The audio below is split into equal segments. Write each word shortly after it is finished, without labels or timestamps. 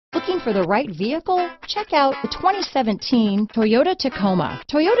Looking for the right vehicle? Check out the 2017 Toyota Tacoma.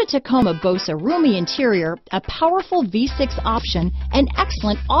 Toyota Tacoma boasts a roomy interior, a powerful V6 option, and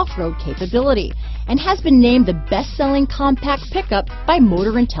excellent off-road capability, and has been named the best-selling compact pickup by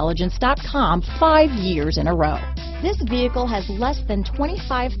MotorIntelligence.com 5 years in a row. This vehicle has less than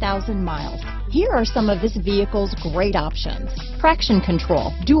 25,000 miles. Here are some of this vehicle's great options: traction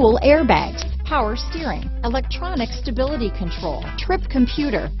control, dual airbags, power steering, electronic stability control, trip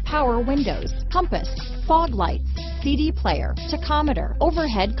computer, power windows, compass, fog lights, CD player, tachometer,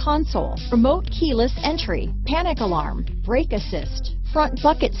 overhead console, remote keyless entry, panic alarm, brake assist, front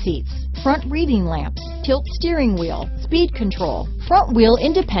bucket seats, front reading lamps, tilt steering wheel, speed control, front wheel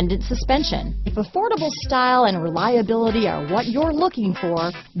independent suspension. If affordable style and reliability are what you're looking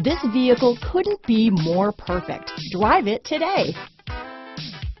for, this vehicle couldn't be more perfect. Drive it today.